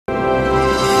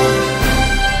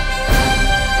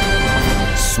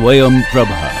Swayam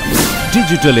Prabha.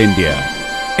 Digital India.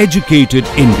 Educated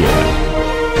India.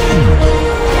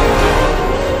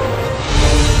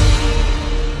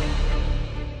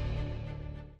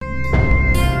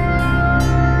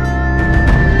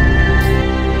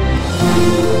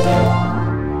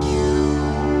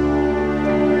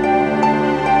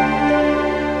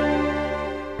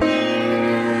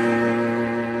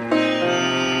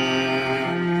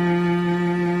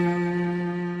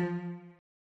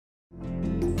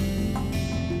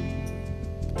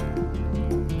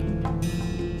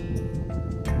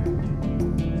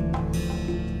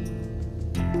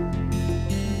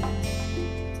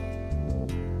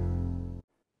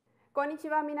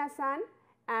 Konnichiwa minasan,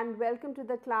 and welcome to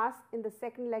the class in the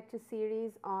second lecture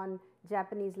series on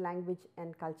Japanese language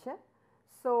and culture.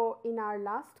 So, in our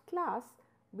last class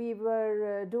we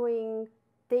were doing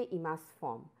te imasu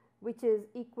form, which is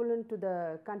equivalent to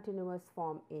the continuous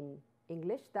form in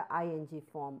English, the ing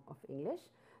form of English.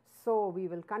 So, we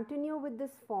will continue with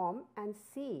this form and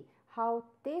see how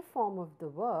te form of the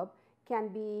verb can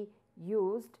be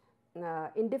used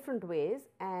in different ways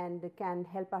and can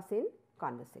help us in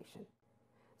conversation.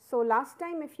 So, last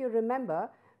time if you remember,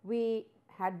 we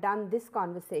had done this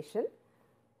conversation.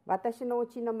 Watashi no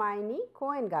uchi no mae ni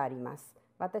koen ga arimasu.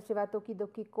 Watashi wa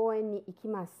tokidoki koen ni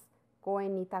ikimasu.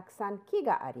 Koen ni takusan ki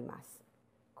ga arimasu.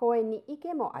 Koen ni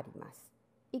ike mo arimasu.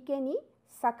 Ike ni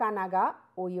sakana ga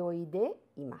oyoide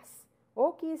imasu.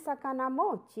 Ookii sakana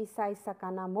mo chisai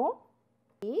sakana mo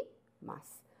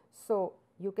imasu. So,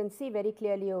 you can see very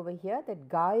clearly over here that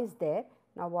ga is there.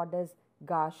 Now, what does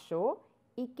ga show?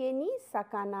 Ike ni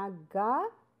sakana ga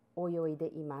oyoide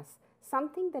imasu.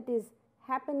 Something that is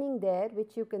happening there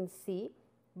which you can see,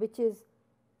 which is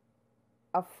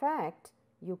a fact,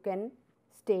 you can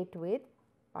state with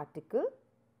particle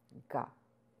ga.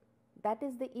 That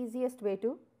is the easiest way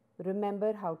to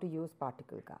remember how to use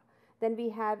particle ga. Then we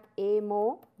have a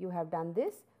mo, you have done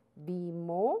this, b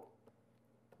mo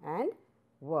and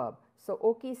verb. So,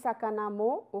 ookii sakana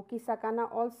mo, ookii sakana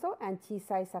also, and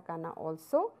chisai sakana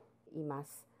also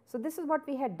imasu. So, this is what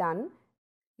we had done.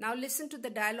 Now, listen to the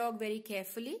dialogue very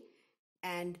carefully,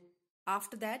 and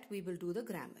after that we will do the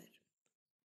grammar.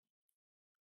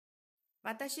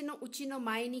 Watashi no uchi no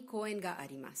mae ni koen ga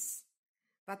arimasu.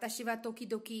 Watashi wa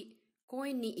tokidoki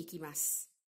koen ni ikimasu.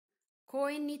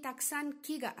 Koen ni takusan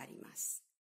ki ga arimasu.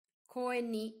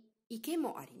 Koen ni ike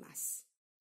mo arimasu.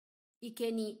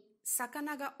 Ike ni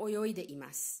sakana ga oyoide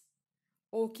imasu.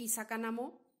 Ookii sakana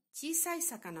mo chisai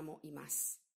sakana mo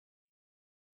imasu.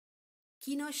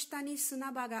 木の下に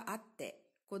砂場があって、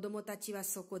子供たちは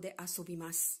そこで遊び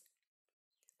ます。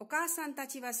お母さんた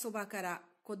ちはそばから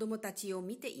子供たちを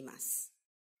見ています。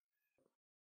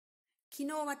昨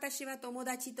日私は友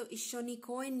達と一緒に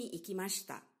公園に行きまし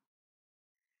た。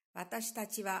私た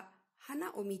ちは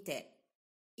花を見て、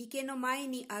池の前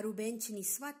にあるベンチに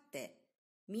座って、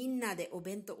みんなでお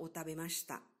弁当を食べまし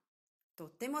た。とっ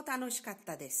ても楽しかっ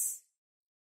たです。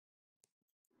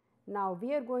Now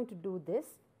we are going to do this.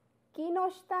 木の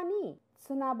下に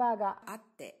砂場があっ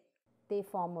て the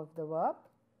form of the verb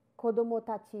子供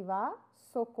たちは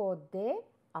そこで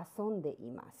遊んで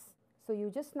います。So you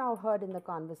just now heard in the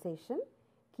conversation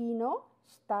木の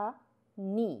下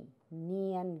に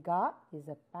ni and ga is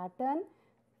a pattern.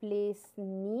 Place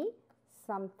ni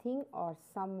something or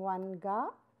someone ga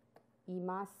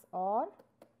imasu or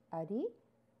arimasu.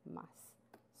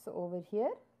 So over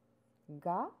here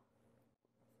ga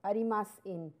arimasu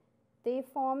in te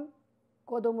form.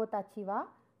 子供たちは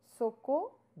そ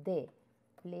こで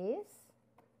place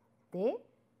で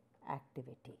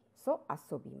activity. So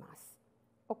遊びます。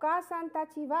お母さんた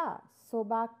ちはそ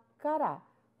ばから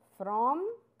from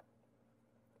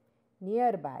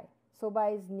nearby. そ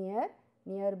ば is near,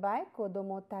 nearby 子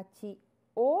供たち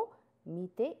を見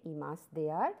ています。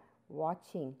They are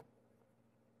watching.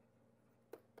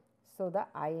 So the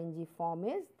ing form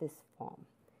is this form,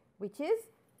 which is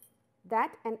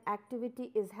that an activity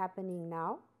is happening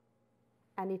now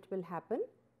and it will happen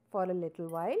for a little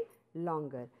while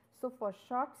longer. So, for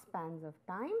short spans of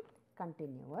time,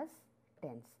 continuous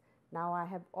tense. Now, I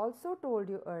have also told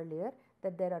you earlier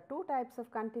that there are two types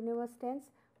of continuous tense,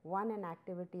 one an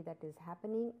activity that is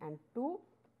happening and two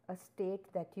a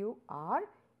state that you are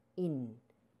in.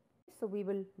 So, we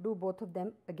will do both of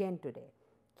them again today.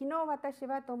 Kino watashi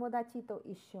wa tomodachi to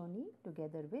issho ni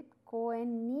together with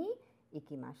koen ni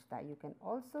ikimashita. You can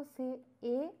also say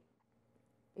a,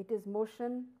 it is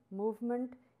motion,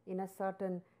 movement in a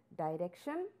certain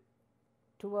direction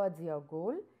towards your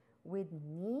goal. With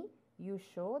ni, you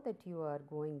show that you are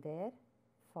going there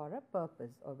for a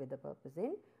purpose or with a purpose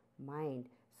in mind.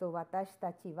 So, watashi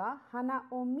tachi wa hana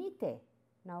o mite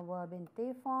Now verb in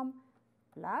te form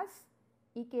plus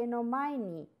ike no mae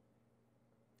ni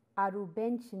aru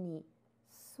bench ni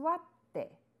suwatte.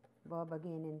 Verb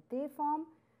again in te form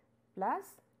plus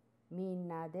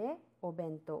minna de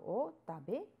obento o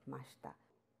tabemashita.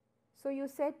 So you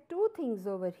said two things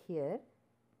over here.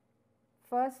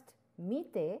 First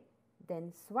mite,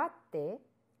 then suwatte,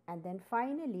 and then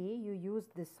finally you use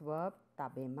this verb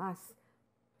tabemasu.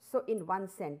 So in one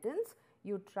sentence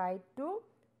you try to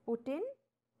put in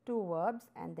two verbs,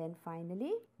 and then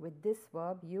finally with this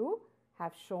verb you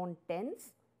have shown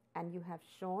tense and you have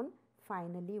shown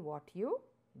finally what you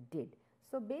did.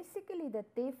 So basically the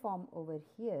te form over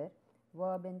here,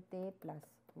 verb in te plus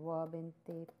verb in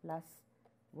te plus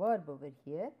verb over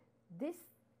here, this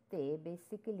te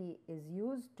basically is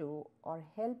used to or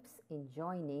helps in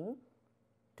joining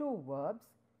two verbs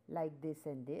like this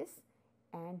and this,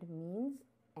 and means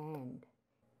and.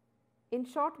 In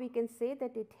short, we can say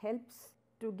that it helps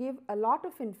to give a lot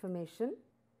of information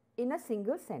in a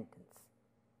single sentence.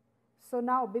 So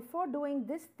now before doing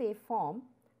this te form,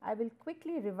 I will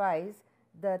quickly revise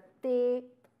the te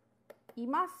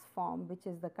imasu form, which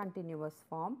is the continuous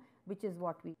form, which is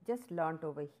what we just learnt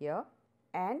over here,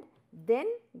 and then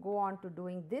go on to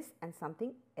doing this and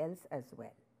something else as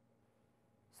well.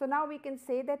 So now we can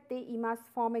say that te imasu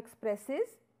form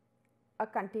expresses a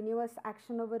continuous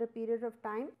action over a period of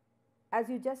time. As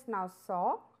you just now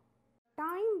saw,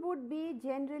 time would be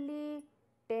generally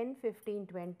 10, 15,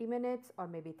 20 minutes or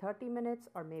maybe 30 minutes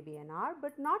or maybe an hour,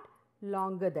 but not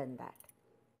longer than that.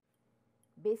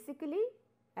 Basically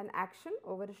an action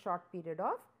over a short period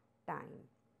of time.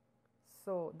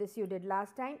 So this you did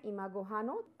last time, ima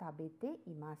gohano tabete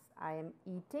imasu. I am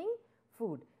eating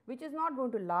food, which is not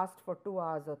going to last for 2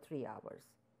 hours or 3 hours.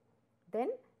 Then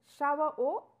shawa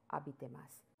o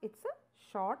abitemasu. It's a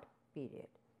short period.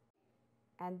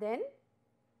 And then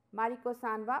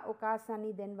Mariko-san wa okasan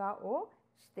ni denwa o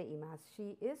shite imasu.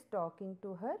 She is talking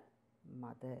to her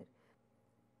mother.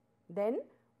 Then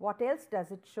what else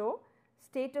does it show?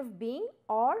 State of being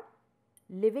or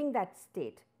living that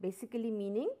state, basically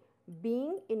meaning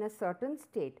being in a certain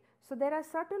state. So there are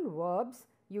certain verbs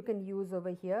you can use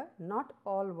over here. Not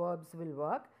all verbs will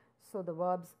work. So the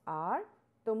verbs are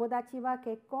tomodachi wa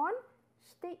kekkon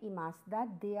shite imasu, that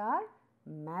they are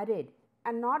married,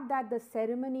 and not that the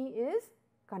ceremony is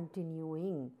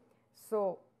continuing.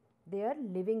 So they are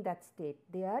living that state,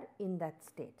 they are in that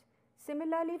state.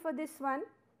 Similarly for this one,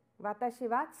 watashi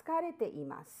wa tsukarete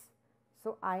imasu.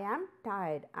 So I am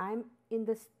tired, I am in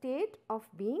the state of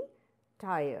being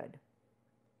tired.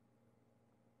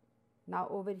 Now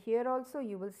over here also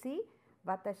you will see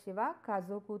watashi wa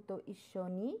kazoku to issho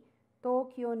ni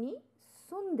Tokyo ni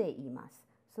sunde imasu.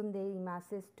 Sunde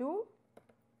imasu is to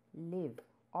live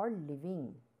or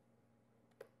living.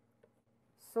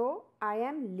 So I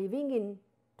am living in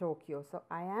Tokyo. So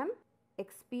I am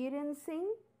experiencing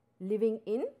living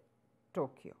in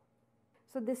Tokyo.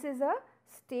 So this is a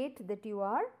state that you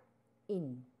are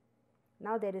in.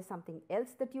 Now there is something else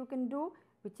that you can do,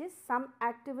 which is some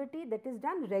activity that is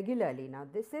done regularly. Now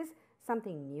this is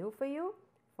something new for you.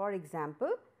 For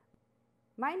example,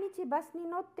 mainichi bus ni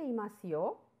notte imasu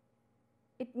yo.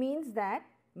 It means that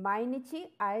mainichi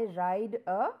I ride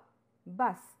a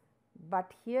bus,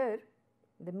 but here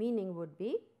the meaning would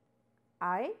be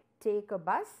I take a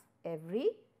bus every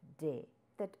day,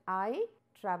 that I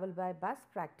travel by bus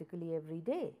practically every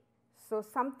day. So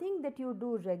something that you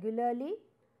do regularly,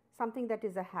 something that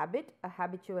is a habit, a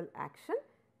habitual action,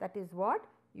 that is what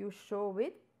you show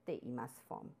with te imasu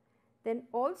form. Then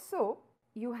also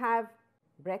you have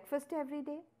breakfast every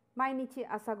day. Mainichi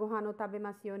asa gohan o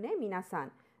tabemasu yo ne minasan.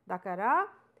 Dakara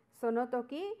sono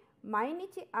toki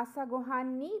mainichi asa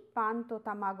gohan ni pan to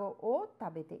tamago o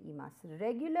tabete imasu.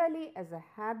 Regularly, as a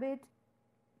habit,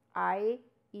 I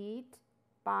eat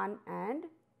pan and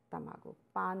tamago.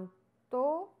 Pan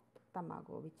to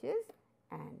tamago, which is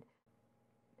and.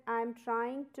 I am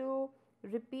trying to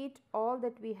repeat all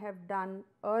that we have done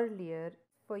earlier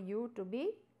for you to be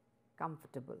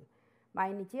comfortable.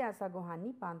 Mainichi asa gohan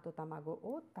ni pan to tamago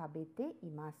o tabete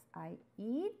imasu. I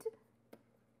eat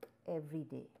every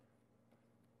day.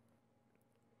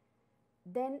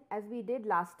 Then, as we did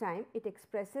last time, it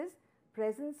expresses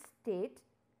present state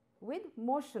with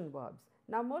motion verbs.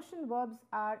 Now motion verbs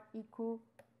are iku,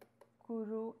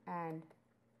 kuru and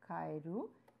kairu,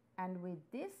 and with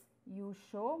this you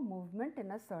show movement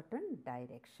in a certain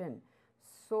direction.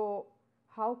 So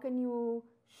how can you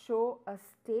show a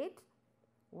state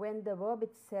when the verb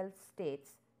itself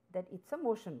states that it's a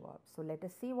motion verb? So let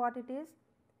us see what it is.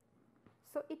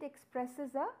 So it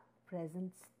expresses a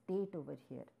present state over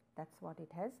here. That's what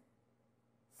it has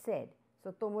said.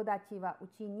 So, tomodachi wa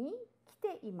uchi ni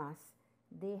kite imasu.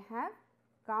 They have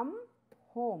come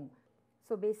home.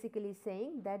 So, basically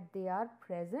saying that they are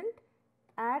present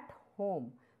at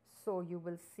home. So, you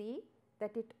will see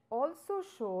that it also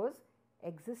shows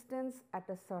existence at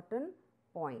a certain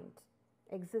point,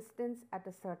 existence at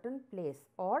a certain place,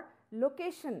 or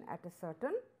location at a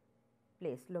certain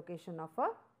place, location of a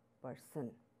person.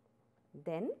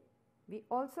 Then we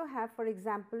also have, for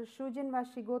example, Shujin wa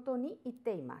shigoto ni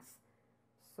itte imasu.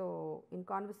 So, in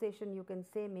conversation you can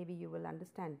say, maybe you will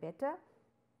understand better.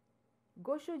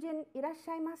 Go shujin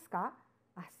irashaimasu ka?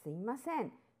 Ah,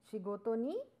 sumimasen. Shigoto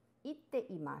ni itte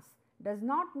imasu. Does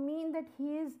not mean that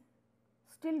he is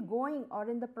still going or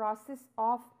in the process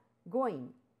of going.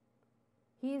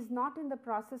 He is not in the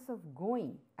process of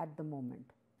going at the moment.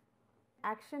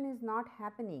 Action is not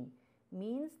happening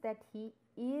means that he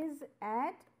is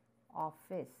at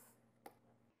office.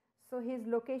 So, his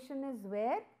location is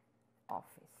where?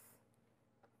 Office.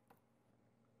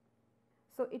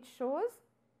 So, it shows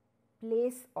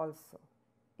place also.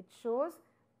 It shows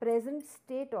present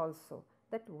state also,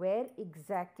 that where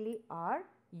exactly are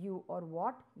you or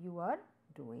what you are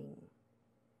doing.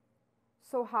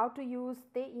 So, how to use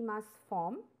te imasu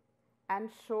form and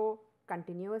show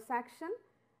continuous action,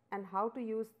 and how to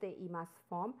use te imasu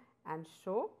form and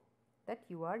show that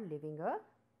you are living a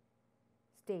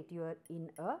state, you are in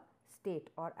a state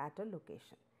or at a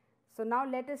location. So, now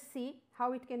let us see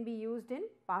how it can be used in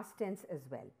past tense as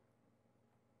well.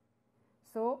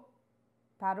 So,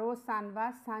 Taro-san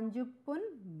wa 30 分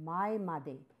前ま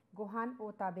でご飯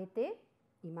を食べて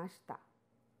いました。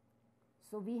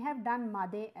So, we have done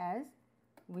made as,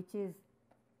 which is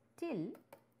till,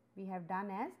 we have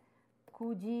done as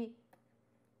 9時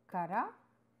から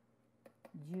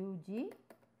10時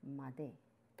まで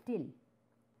till.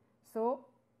 So,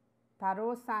 太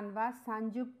郎さんは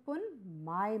30分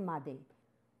前まで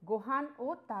ご飯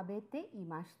を食べてい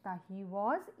ました。He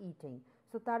was eating.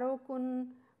 So, Taro kun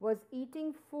was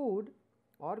eating food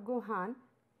or gohan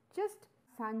just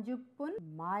 30分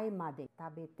前まで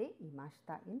食べていまし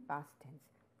た in past tense.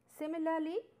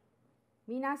 Similarly,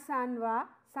 皆さんは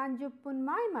30分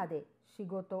前まで仕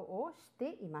事をし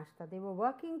ていました。They were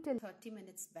working till 30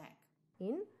 minutes back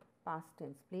in past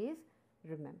tense. Please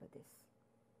remember this.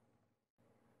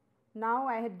 Now,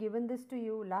 I had given this to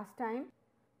you last time.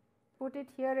 Put it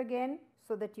here again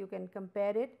so that you can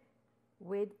compare it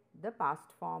with the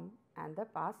past form and the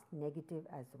past negative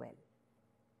as well.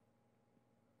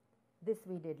 This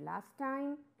we did last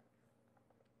time,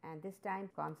 and this time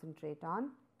concentrate on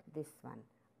this one.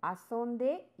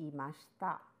 Asonde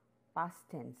imashita, past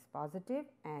tense positive,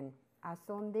 and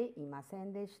asonde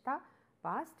imasen deshita,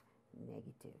 past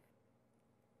negative.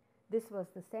 This was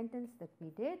the sentence that we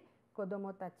did.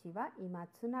 Kodomo tachi wa ima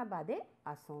tsunaba de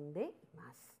asonde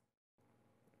imasu.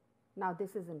 Now,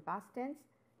 this is in past tense.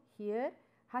 Here,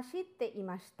 hashitte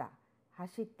imashita,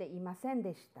 hashitte imasen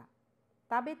deshita.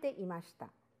 Tabete imashita,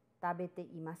 tabete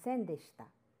imasen deshita.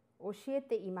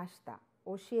 Oshiete imashita,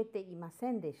 oshiete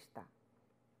imasen deshita.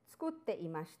 Tsukutte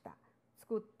imashita,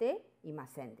 tsukutte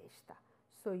imasen deshita.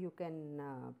 So, you can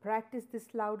practice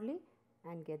this loudly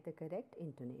and get the correct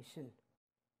intonation.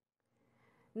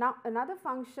 Now, another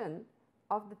function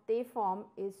of the te form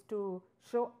is to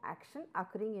show action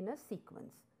occurring in a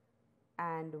sequence.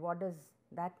 And what does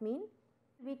that mean?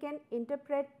 We can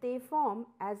interpret te form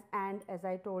as and, as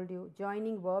I told you,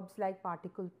 joining verbs like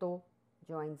particle to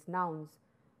joins nouns.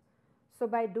 So,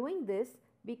 by doing this,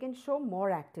 we can show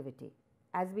more activity,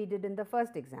 as we did in the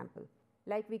first example.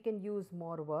 Like we can use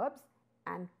more verbs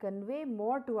and convey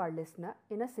more to our listener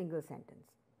in a single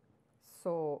sentence.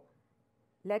 So,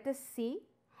 let us see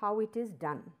how it is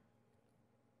done.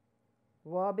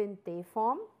 Verb in te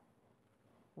form,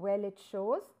 well, it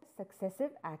shows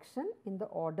successive action in the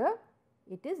order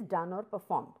it is done or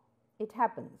performed. It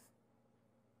happens.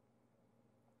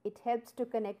 It helps to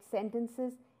connect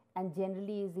sentences and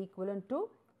generally is equivalent to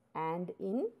and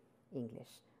in English.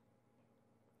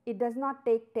 It does not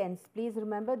take tense. Please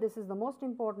remember, this is the most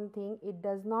important thing. It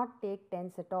does not take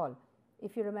tense at all.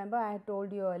 If you remember, I had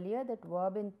told you earlier that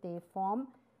verb in te form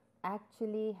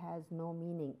actually has no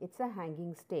meaning. It's a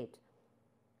hanging state.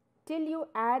 Till you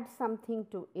add something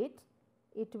to it,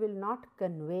 it will not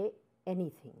convey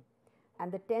anything.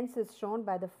 And the tense is shown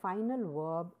by the final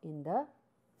verb in the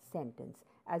sentence.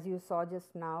 As you saw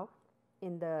just now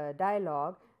in the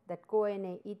dialogue, that koe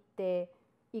ne itte,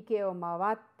 ike o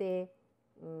mawatte,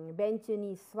 benchi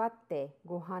ni swatte,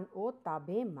 gohan o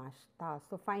tabemashita.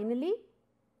 So, finally,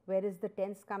 where is the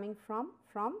tense coming from?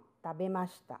 From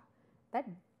tabemashita. That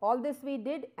all this we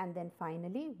did, and then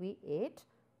finally we ate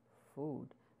food.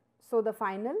 So, the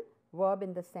final verb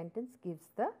in the sentence gives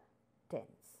the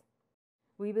tense.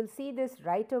 We will see this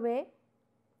right away.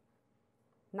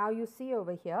 Now you see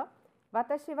over here,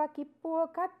 watashi wa kippu o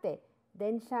katte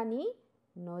densha ni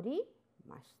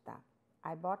norimashita.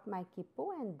 I bought my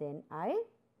kippu and then I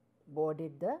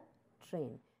boarded the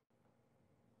train.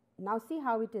 Now see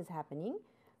how it is happening.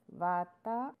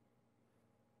 Watashi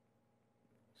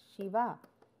wa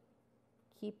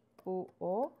kippu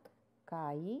o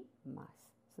kaimasu.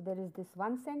 So there is this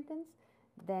one sentence,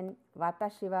 then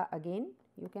watashi wa again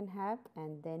you can have,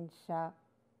 and then sha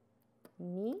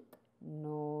ni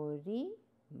norimasu.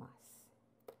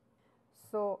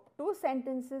 So two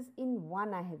sentences in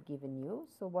one I have given you.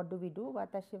 So what do we do?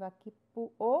 Watashi wa kippu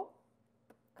o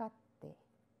katte.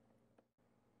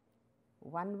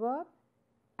 One verb,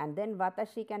 and then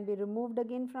watashi can be removed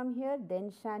again from here.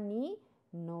 Densha ni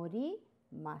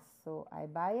norimasu. So I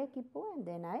buy a kippu and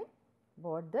then I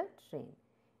board the train.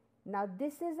 Now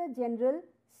this is a general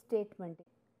statement.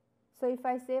 So if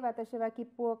I say watashi wa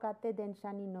kippu o katte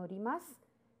densha ni norimasu,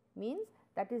 means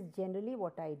that is generally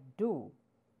what I do.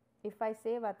 If I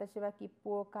say watashi wa kippu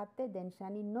o katte densha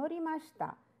ni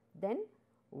norimashita, then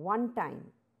one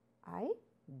time I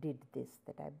did this,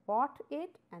 that I bought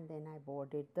it and then I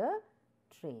boarded the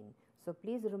train. So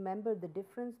please remember the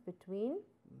difference between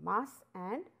mas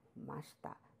and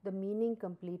mashita. The meaning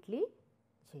completely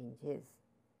changes.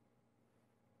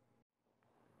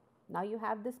 Now you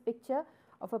have this picture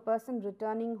of a person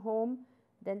returning home,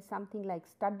 then something like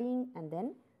studying and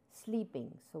then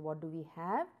sleeping. So what do we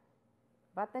have?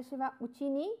 Watashi wa uchi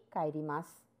ni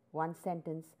kairimasu, one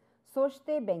sentence.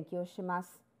 Soshite benkyou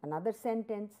shimasu, another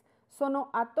sentence. Sono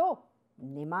ato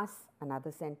nemasu,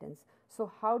 another sentence.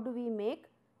 So how do we make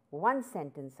one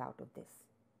sentence out of this?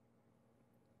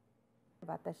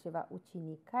 Watashi wa uchi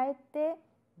ni kaette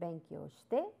benkyou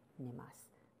shite nemasu.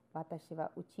 Watashi wa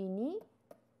uchi ni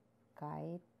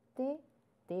kaette,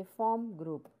 they form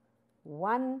group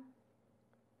 1,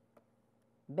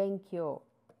 benkyou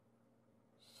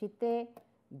shite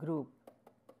group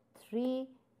 3,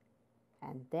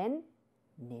 and then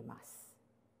nemasu.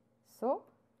 So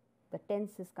the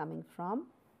tense is coming from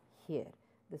here.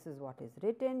 This is what is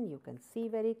written. You can see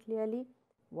very clearly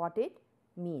what it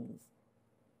means.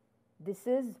 This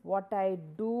is what I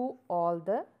do all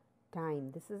the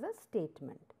time. This is a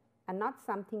statement and not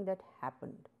something that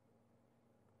happened.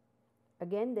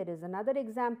 Again, there is another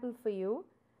example for you.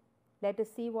 Let us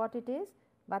see what it is.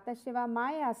 Watashi wa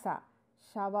mae asa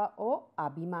shawa o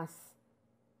abimasu.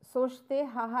 Soshite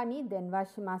haha ni denwa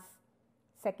shimasu.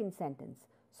 Second sentence.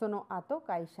 Sono ato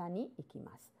kaisha ni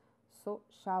ikimasu. So,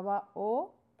 shawa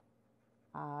o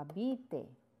abite,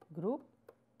 group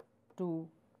 2.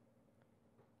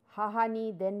 Haha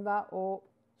ni denwa o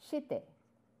shite,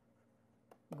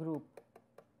 group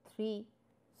 3.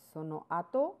 Sono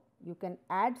ato, you can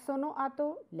add sono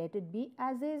ato, let it be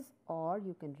as is, or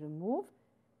you can remove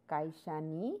kaisha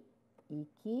ni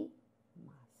ikimasu,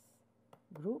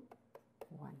 group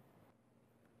 1.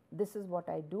 This is what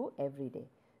I do every day.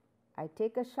 I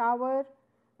take a shower,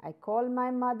 I call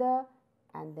my mother,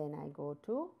 and then I go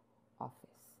to office.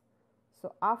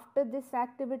 So after this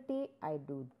activity, I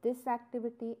do this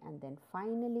activity, and then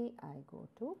finally I go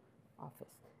to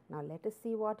office. Now let us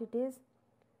see what it is.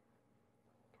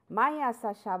 Mae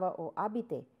asa shawa o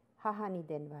abite, haha ni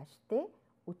denwa shite,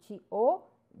 uchi o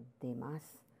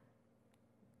demasu.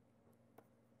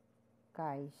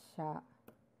 Kaisha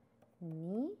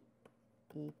ni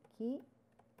ikimasu.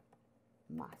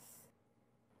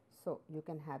 So you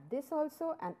can have this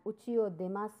also, and uchi o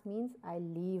demasu means I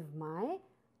leave my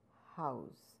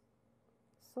house.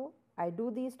 So I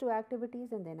do these two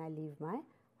activities and then I leave my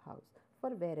house for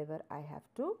wherever I have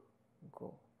to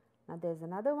go. Now there is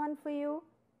another one for you.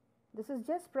 This is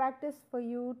just practice for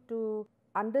you to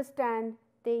understand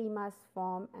teimasu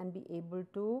form and be able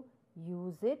to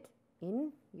use it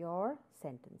in your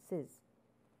sentences.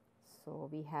 So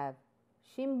we have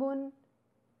shimbun,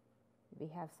 we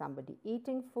have somebody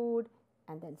eating food,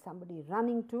 and then somebody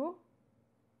running to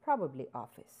probably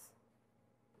office.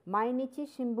 Mainichi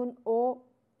shimbun o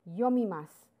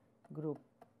yomimasu, group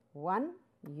 1,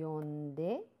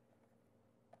 yonde.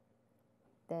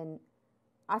 Then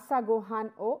asa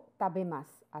gohan o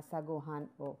tabemasu, asa gohan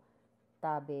o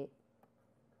tabete,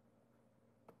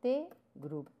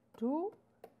 group 2.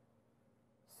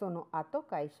 Sono ato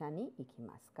kaisha ni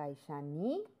ikimasu, kaisha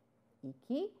ni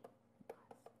ikimasu.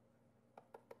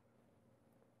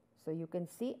 So you can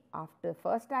see after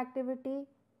first activity,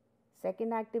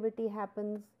 second activity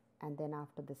happens, and then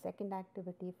after the second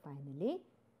activity, finally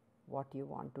what you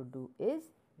want to do is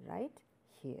right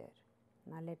here.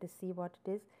 Now let us see what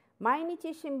it is.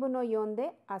 Mainichi shimbu no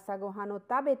yonde asa gohan o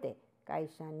tabete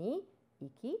kaisha ni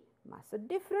ikimasu. So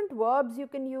different verbs you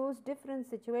can use, different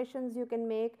situations you can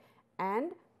make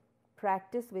and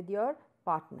practice with your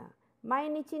partner.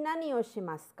 Mainichi nani o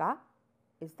shimasu ka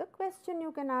is the question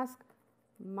you can ask.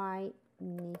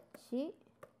 Mainichi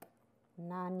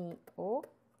nani o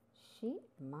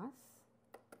shimasu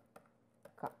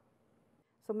ka.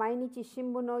 So mainichi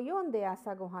shimbu no yonde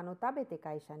asa gohan o tabete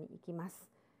kaisha ni ikimasu.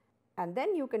 And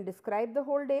then you can describe the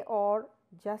whole day or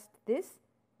just this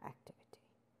activity.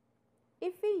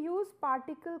 If we use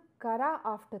particle kara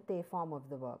after te form of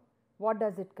the verb, what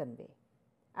does it convey?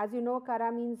 As you know,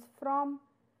 kara means from,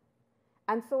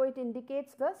 and so it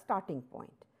indicates the starting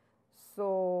point.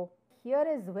 So here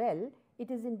as well,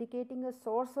 it is indicating a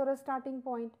source or a starting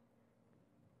point.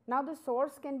 Now the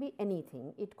source can be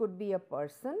anything. It could be a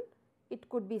person, it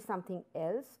could be something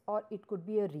else, or it could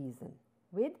be a reason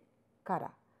with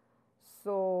kara.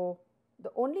 So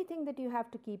the only thing that you have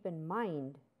to keep in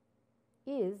mind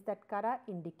is that kara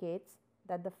indicates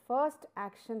that the first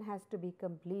action has to be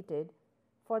completed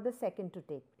for the second to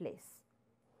take place.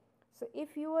 So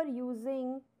if you are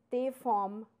using te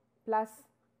form plus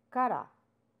kara,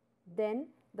 then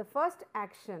the first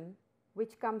action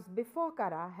which comes before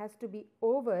kara has to be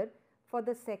over for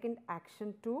the second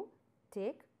action to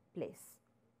take place.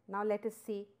 Now let us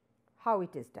see how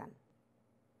it is done.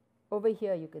 Over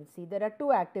here you can see there are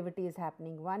two activities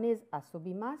happening. One is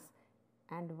asubimasu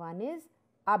and one is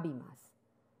abimasu.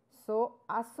 So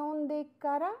asonde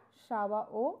kara shawa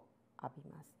o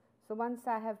abimasu. So once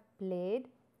I have played,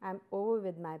 I am over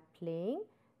with my playing,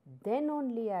 then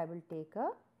only I will take a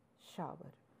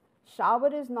shower.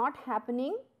 Shower is not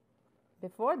happening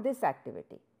before this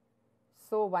activity.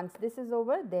 So once this is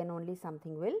over, then only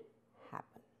something will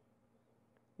happen.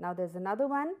 Now there is another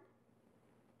one.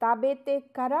 Tabete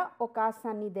kara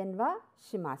okasa ni denwa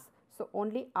shimasu. So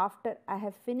only after I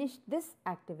have finished this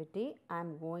activity, I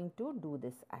am going to do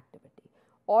this activity.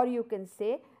 Or you can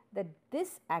say that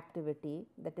this activity,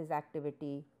 that is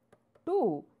activity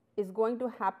 2, is going to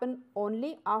happen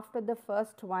only after the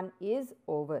first one is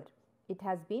over. It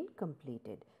has been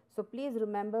completed. So please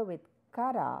remember, with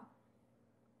kara,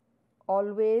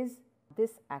 always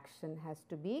this action has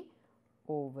to be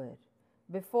over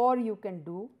before you can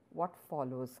do what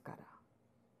follows kara.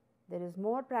 There is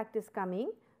more practice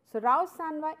coming. So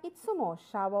Rao-san wa itsumo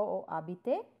shawa o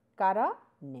abite kara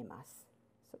nemasu.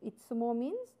 So itsumo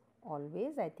means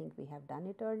always. I think we have done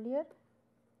it earlier.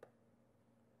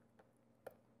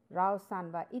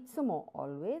 Rao-san wa itsumo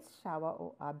always shawa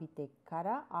o abite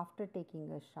kara, after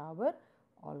taking a shower,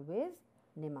 always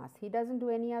nemasu. He doesn't do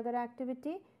any other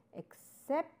activity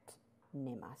except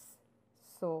nemasu.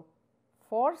 So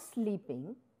for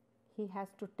sleeping, he has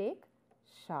to take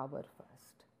shower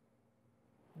first.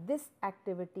 This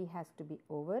activity has to be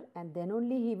over and then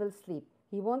only he will sleep.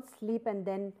 He won't sleep and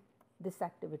then this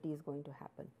activity is going to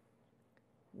happen.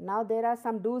 Now there are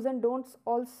some do's and don'ts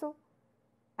also,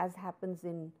 as happens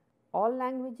in all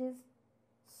languages.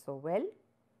 So well,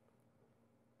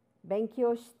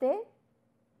 benkyou shite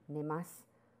nemasu.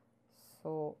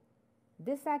 So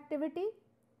this activity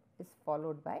is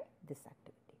followed by this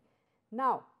activity.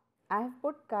 Now I have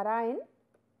put kara in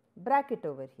bracket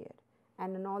over here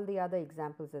and in all the other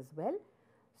examples as well.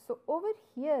 So over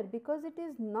here, because it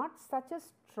is not such a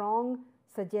strong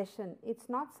suggestion, it is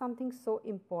not something so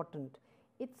important,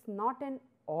 it is not an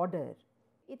order,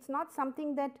 it is not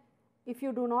something that if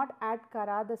you do not add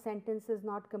kara, the sentence is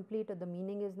not complete or the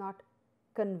meaning is not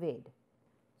conveyed.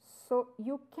 So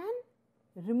you can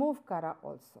remove kara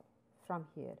also from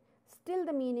here. Still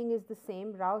the meaning is the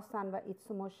same. Rao-san wa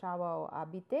itsumo shawa o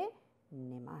abite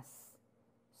nemasu.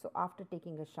 So after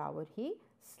taking a shower, he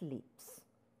sleeps.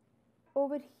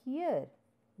 Over here,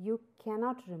 you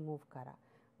cannot remove kara.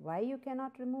 Why you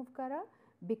cannot remove kara?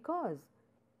 Because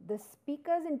the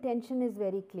speaker's intention is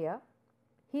very clear.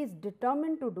 He is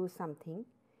determined to do something.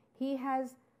 He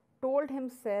has told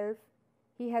himself,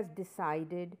 he has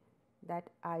decided that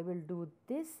I will do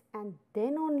this and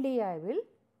then only I will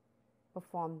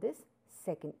perform this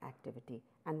second activity.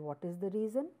 And what is the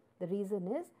reason? The reason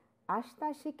is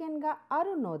ashita shiken ga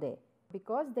aru node,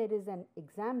 because there is an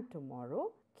exam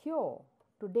tomorrow. Kyo,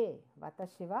 today,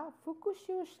 watashi wa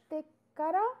fukushu shite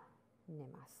kara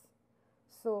nemasu.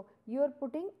 So you are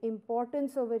putting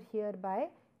importance over here by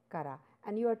kara,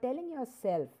 and you are telling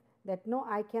yourself that no,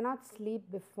 I cannot sleep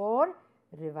before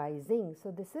revising.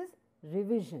 So this is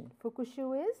revision.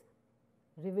 Fukushu is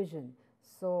revision.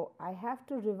 So I have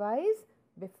to revise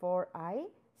before I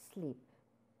sleep.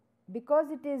 Because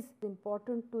it is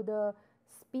important to the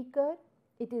speaker,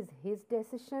 it is his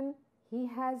decision. He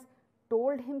has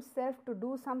told himself to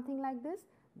do something like this.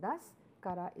 Thus,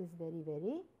 kara is very,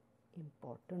 very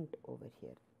important over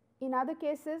here. In other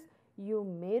cases, you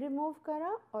may remove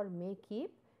kara or may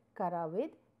keep kara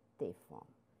with te form.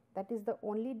 That is the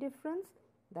only difference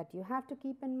that you have to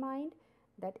keep in mind,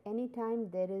 that anytime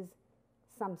there is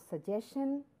some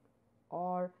suggestion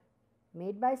or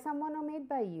made by someone or made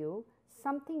by you,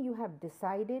 something you have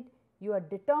decided, you are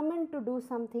determined to do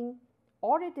something,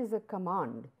 or it is a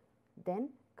command, then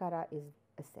kara is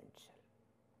essential.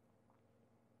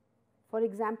 For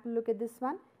example, look at this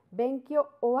one, Benkyo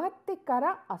owatte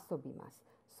kara asobimasu.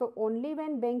 So, only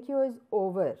when Benkyo is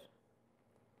over,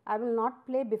 I will not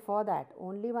play before that,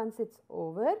 only once it is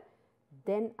over,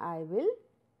 then I will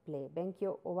play.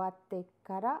 Benkyo owatte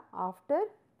kara, after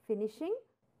finishing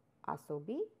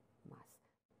asobimasu.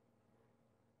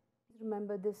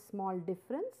 Remember this small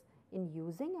difference in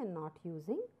using and not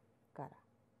using kara.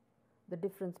 The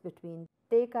difference between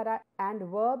te kara and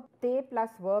verb te plus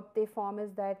verb te form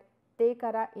is that te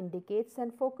kara indicates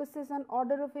and focuses on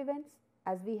order of events,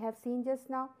 as we have seen just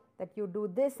now, that you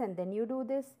do this and then you do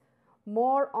this,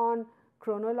 more on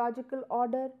chronological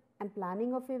order and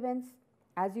planning of events,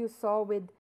 as you saw with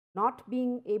not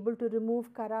being able to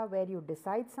remove kara, where you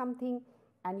decide something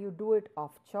and you do it of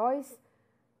choice.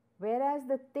 Whereas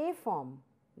the te form,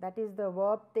 that is the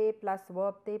verb te plus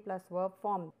verb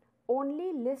form,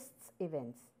 only lists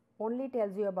events, only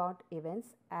tells you about events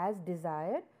as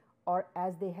desired or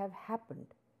as they have happened.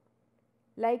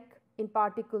 Like in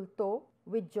particle to,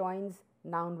 which joins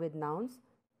noun with nouns.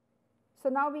 So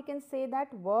now we can say that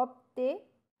verb te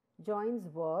joins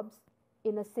verbs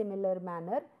in a similar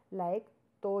manner like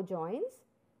to joins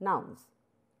nouns.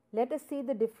 Let us see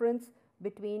the difference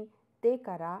between te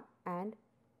kara and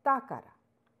ta kara.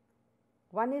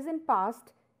 One is in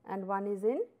past and one is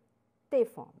in te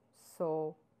form.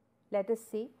 So, let us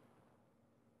see.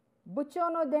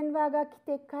 Bucho no denwa ga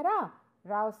kite kara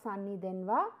Rao-san ni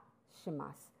denwa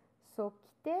shimasu. So,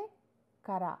 kite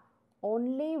kara,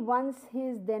 only once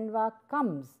his denwa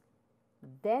comes,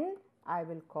 then I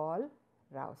will call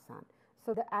Rao-san.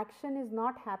 So, the action is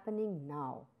not happening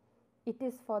now, it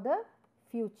is for the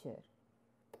future.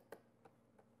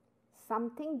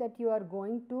 Something that you are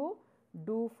going to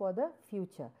do for the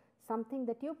future, something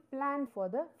that you plan for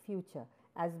the future,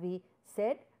 as we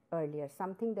said earlier,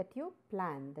 something that you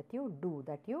plan, that you do,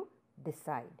 that you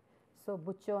decide. So,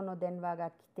 Bucho no denwa ga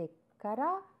kite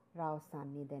kara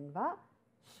Rao-san ni denwa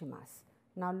shimasu.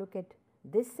 Now, look at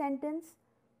this sentence,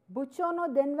 Bucho no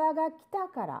denwa ga kita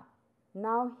kara.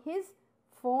 Now, his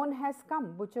phone has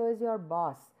come. Bucho is your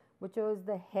boss, Bucho is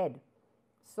the head.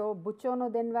 So, Bucho no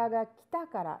denwa ga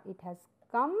kita kara, it has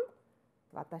come,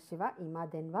 watashi wa ima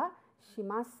denwa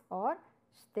shimasu or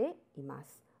shite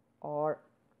imasu, or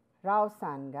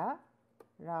Rao-san ga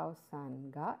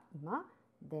ima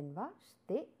denwa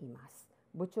shite imasu.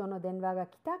 Bucho no denwa ga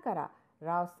kita kara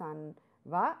Rao-san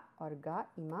wa or ga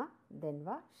ima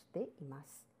denwa shite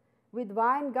imasu. With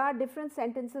wa and ga, different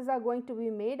sentences are going to be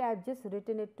made. I have just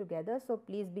written it together, so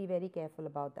please be very careful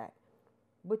about that.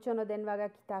 Bucho no denwa ga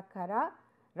kita kara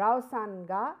Rao-san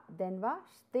ga denwa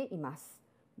shite imasu.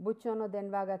 Bucho no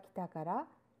denwa ga kita kara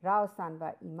Rao-san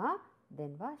wa ima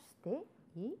denwa shite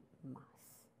imasu.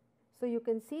 So, you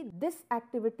can see this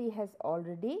activity has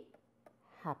already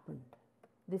happened.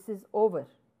 This is over,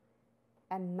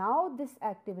 and now this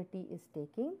activity is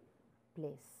taking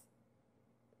place.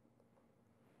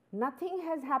 Nothing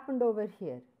has happened over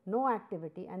here, no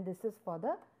activity, and this is for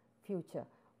the future.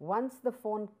 Once the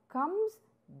phone comes,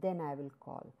 then I will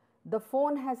call. The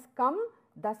phone has come,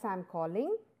 thus I am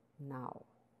calling now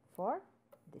for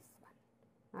this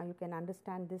one. Now, you can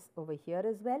understand this over here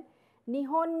as well.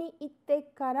 Nihon ni itte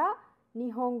kara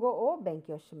Nihongo o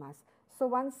benkyou shimasu. So,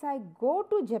 once I go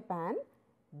to Japan,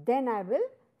 then I will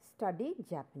study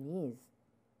Japanese.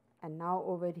 And now,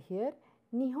 over here,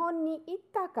 Nihon ni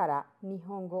itta kara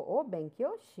Nihongo o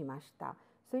benkyou shimashita.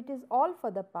 So, it is all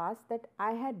for the past, that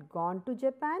I had gone to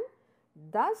Japan,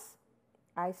 thus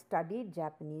I studied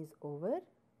Japanese over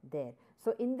there.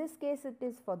 So, in this case it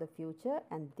is for the future,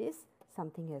 and this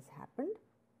something has happened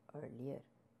earlier.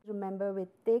 Remember with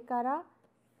te kara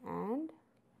and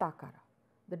ta kara,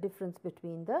 the difference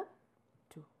between the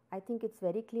two. I think it is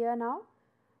very clear now.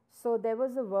 So, there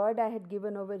was a word I had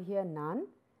given over here, nan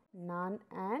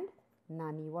and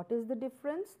nani. What is the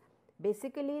difference?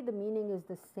 Basically, the meaning is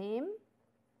the same,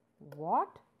 what,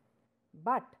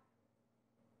 but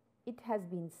it has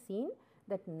been seen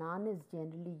that nan is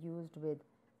generally used with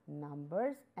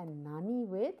numbers and nani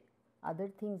with other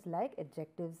things like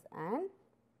adjectives and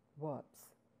verbs.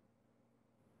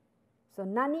 So,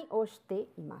 nani o shite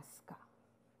imasu ka?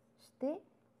 Shite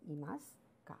imasu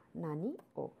ka. Nani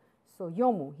o. So,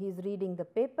 yomu, he is reading the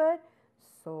paper.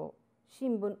 So,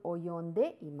 shimbun o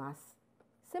yonde imasu.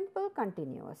 Simple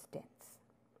continuous tense.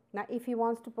 Now, if he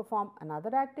wants to perform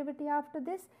another activity after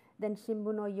this, then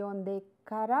shimbun o yonde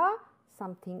kara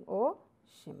something o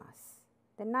shimasu.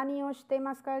 Then nani o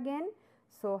shitemasu ka again?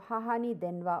 So, haha ni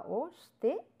denwa o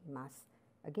shite imasu.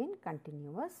 Again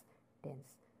continuous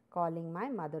tense. Calling my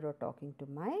mother or talking to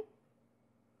my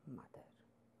mother.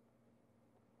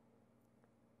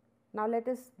 Now, let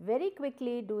us very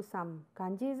quickly do some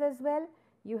kanjis as well.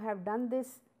 You have done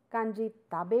this kanji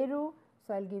taberu.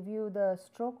 So, I will give you the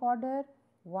stroke order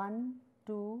 1,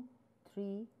 2,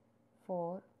 3,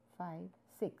 4, 5,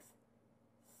 6,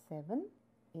 7,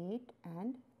 8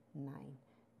 and 9.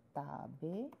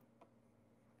 Taberu.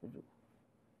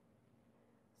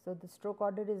 So, the stroke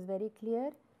order is very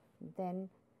clear. Then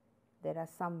there are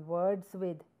some words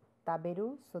with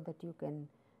taberu so that you can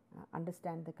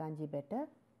understand the kanji better.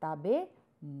 Tabe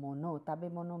mono.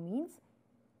 Tabe mono means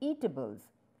eatables.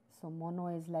 So, mono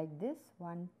is like this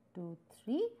 1, 2,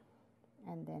 3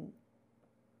 and then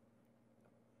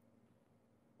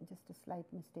just a slight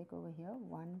mistake over here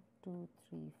 1, 2,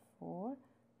 3, 4,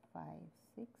 5,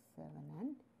 6, 7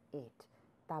 and 8.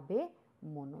 Tabe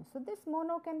mono. So, this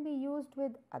mono can be used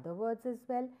with other words as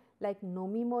well like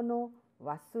nomi mono,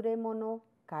 wasure mono,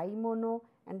 kai mono,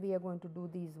 and we are going to do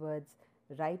these words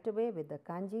right away with the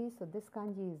kanji. So, this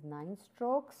kanji is 9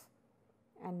 strokes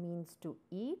and means to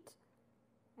eat,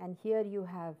 and here you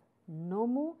have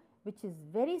nomu, which is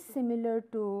very similar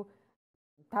to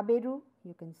taberu.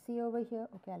 You can see over here.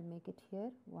 Okay, I will make it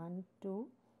here 1, 2,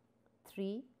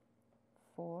 3,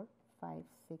 4, 5,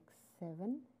 6,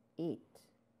 7, 8,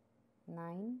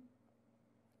 9,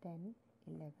 10,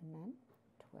 11 and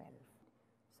 12.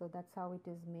 So, that is how it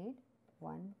is made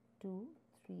 1, 2,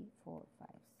 3, 4, 5,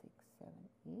 6, 7,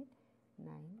 8,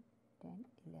 9, 10,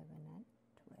 11 and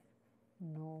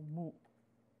 12. Nomu,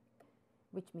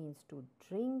 which means to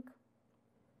drink,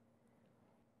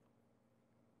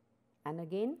 and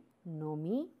again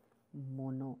nomi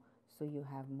mono. So, you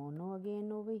have mono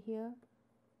again over here,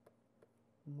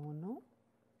 mono,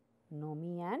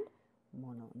 nomi and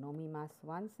mono. Nomimasu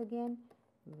once again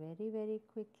very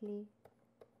quickly,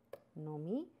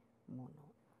 nomi mono.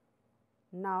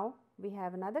 Now, we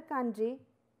have another kanji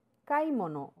kai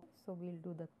mono. So, we will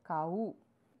do the kau.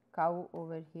 Kau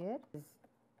over here is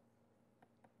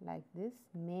like this,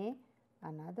 me,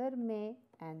 another me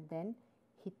and then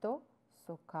hito.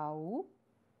 So, kau.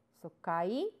 So,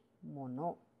 kai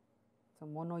mono. So,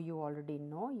 mono you already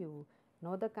know, you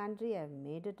know the kanji, I have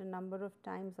made it a number of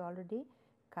times already,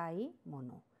 kai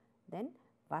mono. Then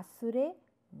wasure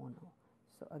mono.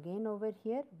 So, again over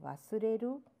here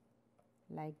wasureru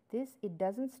like this. It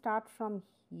does not start from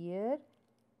here,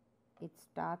 it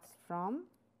starts from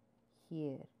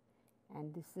here,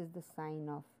 and this is the sign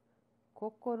of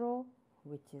kokoro,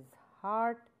 which is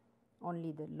heart,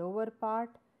 only the lower part.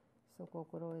 So,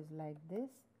 kokoro is like this.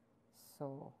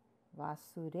 So,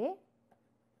 wasure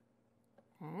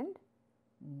and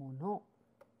mono,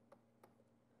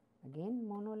 again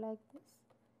mono like this,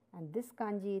 and this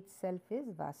kanji itself is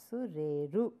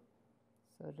wasureru.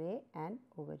 So, re and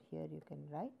over here you can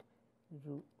write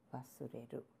ru,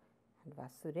 wasureru, and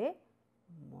wasure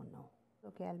mono.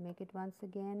 Okay, I will make it once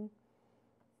again,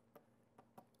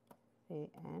 re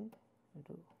and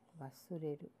ru,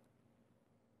 wasureru.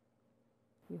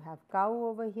 You have cow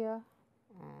over here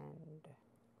and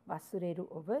wasureru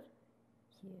over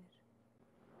here.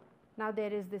 Now,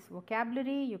 there is this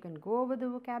vocabulary, you can go over the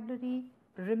vocabulary,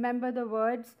 remember the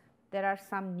words, there are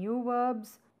some new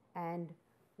verbs, and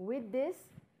with this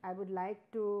I would like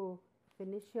to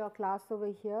finish your class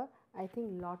over here. I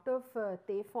think lot of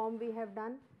te form we have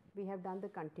done. We have done the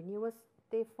continuous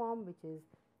te form, which is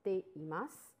te imasu.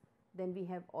 Then we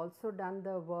have also done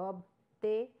the verb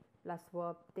te plus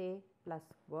verb te plus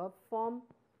verb form,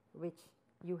 which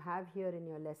you have here in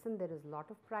your lesson. There is lot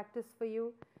of practice for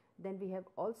you. Then we have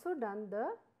also done the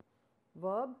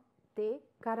verb te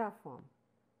kara form.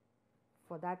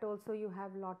 For that also you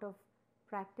have lot of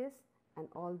practice and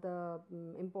all the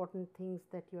important things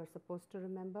that you are supposed to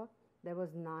remember. There was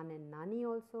nan and nani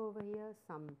also over here,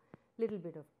 some little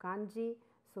bit of kanji.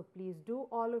 So, please do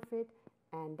all of it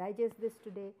and digest this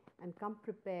today and come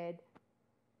prepared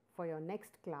for your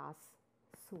next class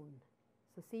soon.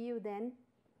 So, see you then.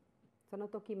 Sono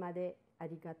toki made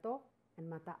arigato and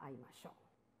mata aimashou.